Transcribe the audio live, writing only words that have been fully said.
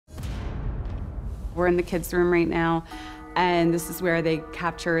We're in the kids' room right now, and this is where they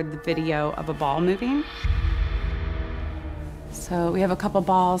captured the video of a ball moving. So we have a couple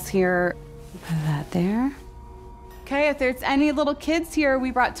balls here. Put that there. Okay, if there's any little kids here,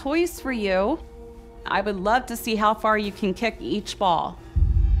 we brought toys for you. I would love to see how far you can kick each ball.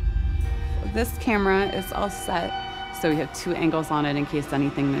 This camera is all set, so we have 2 angles on it in case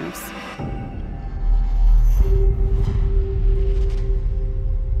anything moves.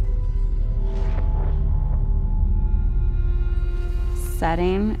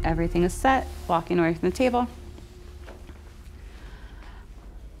 Setting, everything is set, walking away from the table.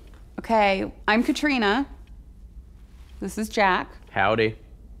 Okay, I'm Katrina. This is Jack. Howdy.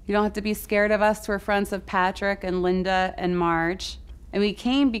 You don't have to be scared of us. We're friends of Patrick and Linda and Marge. And we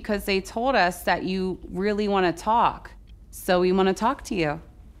came because they told us that you really want to talk. So we want to talk to you.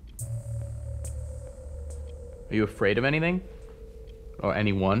 Are you afraid of anything? Or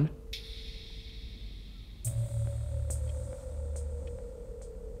anyone?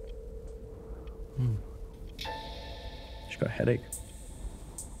 She's got a headache.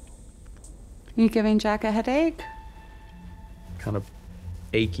 Are you giving Jack a headache? Kind of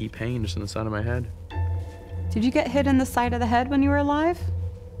achy pain just in the side of my head. Did you get hit in the side of the head when you were alive?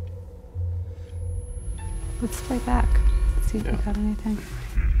 Let's play back. See if we got anything.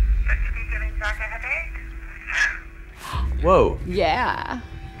 Giving Jack a headache? Whoa. Yeah.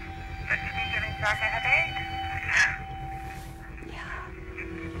 Giving Jack a headache?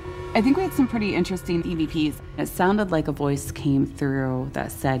 I think we had some pretty interesting EVPs. It sounded like a voice came through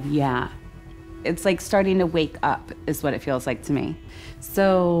that said, yeah. It's like starting to wake up is what it feels like to me.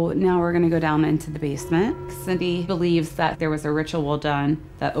 So now we're gonna go down into the basement. Cindy believes that there was a ritual done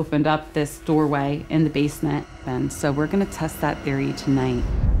that opened up this doorway in the basement. And so we're gonna test that theory tonight.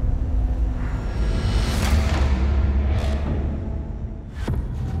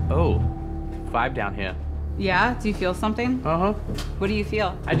 Oh, 5 down here. Yeah, do you feel something? Uh-huh. What do you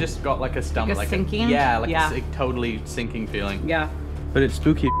feel? I just got like a stomach, Like a sinking? yeah, like Yeah. a totally sinking feeling. Yeah. But it's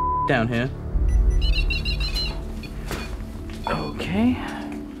spooky down here. Okay.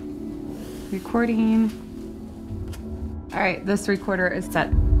 Recording. All right, this recorder is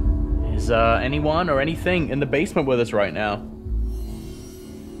set. Is anyone or anything in the basement with us right now?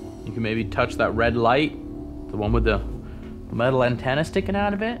 You can maybe touch that red light, the one with the metal antenna sticking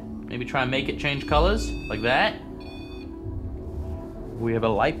out of it. Maybe try and make it change colors, like that. We have a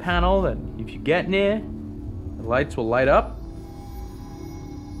light panel that if you get near, the lights will light up.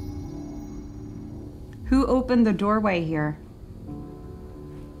 Who opened the doorway here?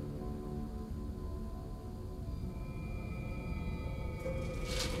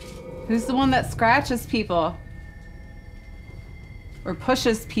 Who's the one that scratches people? Or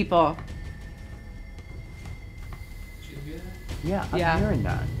pushes people? Yeah, I'm Yeah. hearing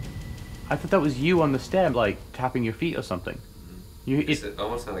that. I thought that was you on the stair, like tapping your feet or something. It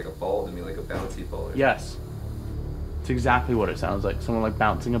almost sounded like a ball to me, like a bouncy ball. Yes. It's exactly what it sounds like. Someone like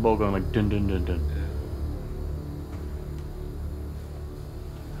bouncing a ball going like dun dun dun dun. Yeah.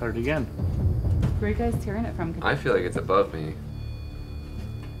 Heard it again. Where are you guys hearing it from? I feel like it's above me.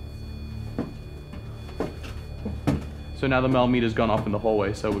 So now the Mel meter's gone off in the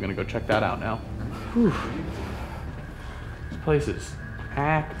hallway, so we're gonna go check that out now. Whew. This place is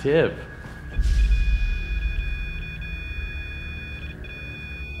active.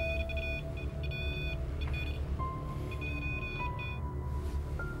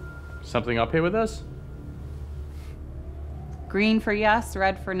 Something up here with us? Green for yes,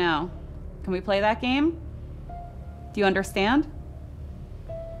 red for no. Can we play that game? Do you understand?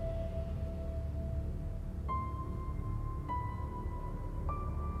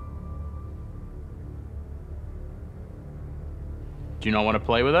 Do you not want to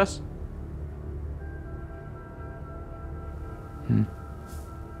play with us?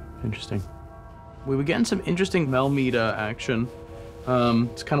 Interesting. We were getting some interesting Mel meter action.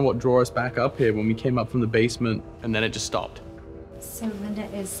 It's kind of what drew us back up here when we came up from the basement, and then it just stopped. So Linda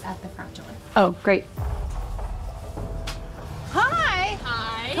is at the front door. Oh, great. Hi!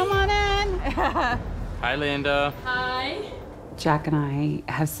 Hi. Come on in. Hi, Linda. Hi. Jack and I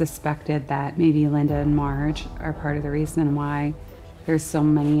have suspected that maybe Linda and Marge are part of the reason why there's so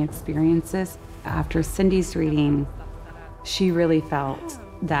many experiences. After Cindy's reading, she really felt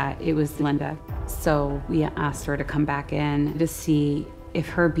that it was Linda. So we asked her to come back in to see if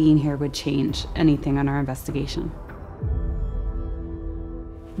her being here would change anything on our investigation.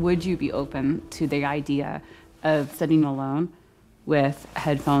 Would you be open to the idea of sitting alone with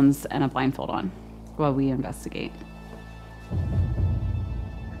headphones and a blindfold on while we investigate?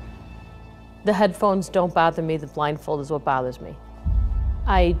 The headphones don't bother me, the blindfold is what bothers me.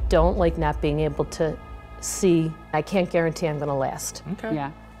 I don't like not being able to see. I can't guarantee I'm gonna last, Okay.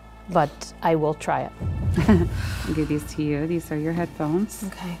 Yeah. but I will try it. I'll give these to you. These are your headphones.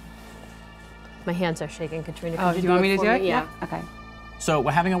 Okay. My hands are shaking, Katrina. Oh, do you want me to do for it? Yeah. Okay. So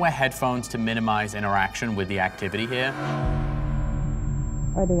we're having to wear headphones to minimize interaction with the activity here.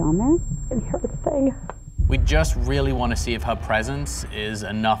 Are they on there? I can hear this thing. We just really want to see if her presence is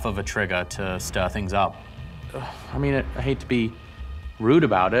enough of a trigger to stir things up. I mean, I hate to be rude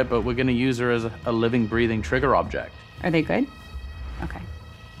about it, but we're going to use her as a living, breathing trigger object. Are they good? Okay.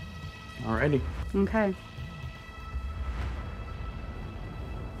 Alrighty. Okay.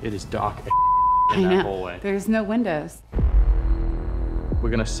 It is dark I in that know. hallway. There's no windows. We're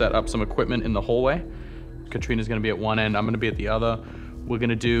going to set up some equipment in the hallway. Katrina's going to be at one end. I'm going to be at the other. We're going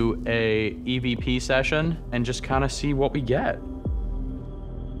to do a EVP session and just kind of see what we get.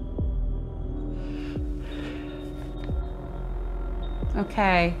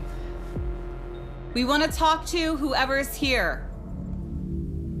 Okay. We want to talk to whoever's here.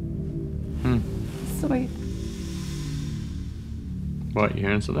 Sweet. What, you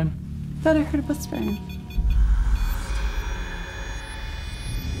hearing something? Thought I heard whispering.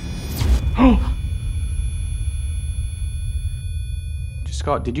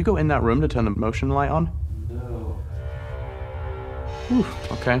 Scott, did you go in that room to turn the motion light on? No. Whew,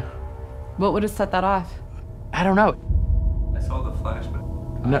 okay. What would have set that off? I don't know. I saw the flash, but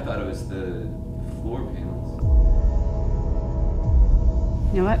No. I thought it was the floor panels.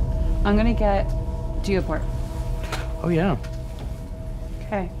 You know what? I'm gonna get Geoport. Oh, yeah.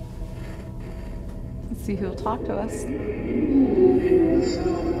 Okay. Let's see who'll talk to us.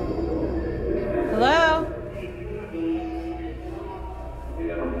 Hello?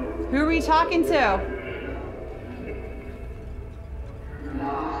 Who are we talking to?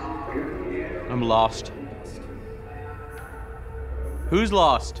 I'm lost. Who's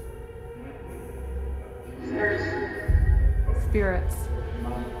lost? Spirits.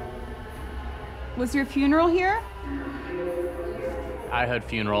 Was your funeral here? I heard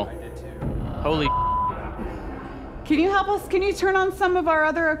funeral. Holy. Can you help us? Can you turn on some of our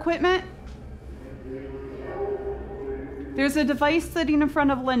other equipment? There's a device sitting in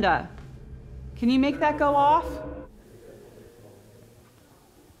front of Linda. Can you make that go off?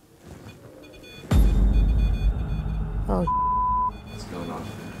 Oh, What's going on?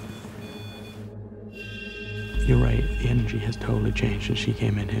 You're right. The energy has totally changed since she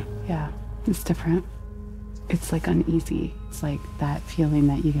came in here. Yeah, it's different. It's like uneasy. It's like that feeling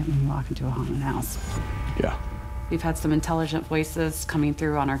that you get when you walk into a haunted house. Yeah. We've had some intelligent voices coming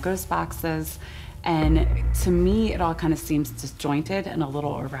through on our ghost boxes. And to me, it all kind of seems disjointed and a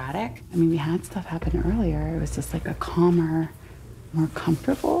little erratic. I mean, we had stuff happen earlier. It was just like a calmer, more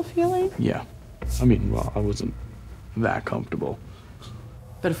comfortable feeling. Yeah. I mean, well, I wasn't that comfortable.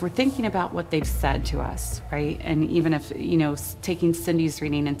 But if we're thinking about what they've said to us, right? And even if, you know, taking Cindy's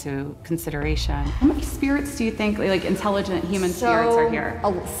reading into consideration, how many spirits do you think, like intelligent human spirits are here?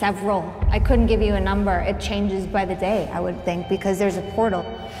 Oh, several. I couldn't give you a number. It changes by the day, I would think, because there's a portal.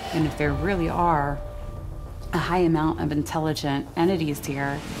 And if there really are a high amount of intelligent entities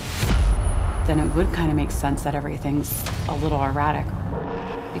here, then it would kind of make sense that everything's a little erratic,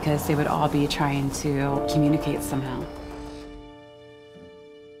 because they would all be trying to communicate somehow.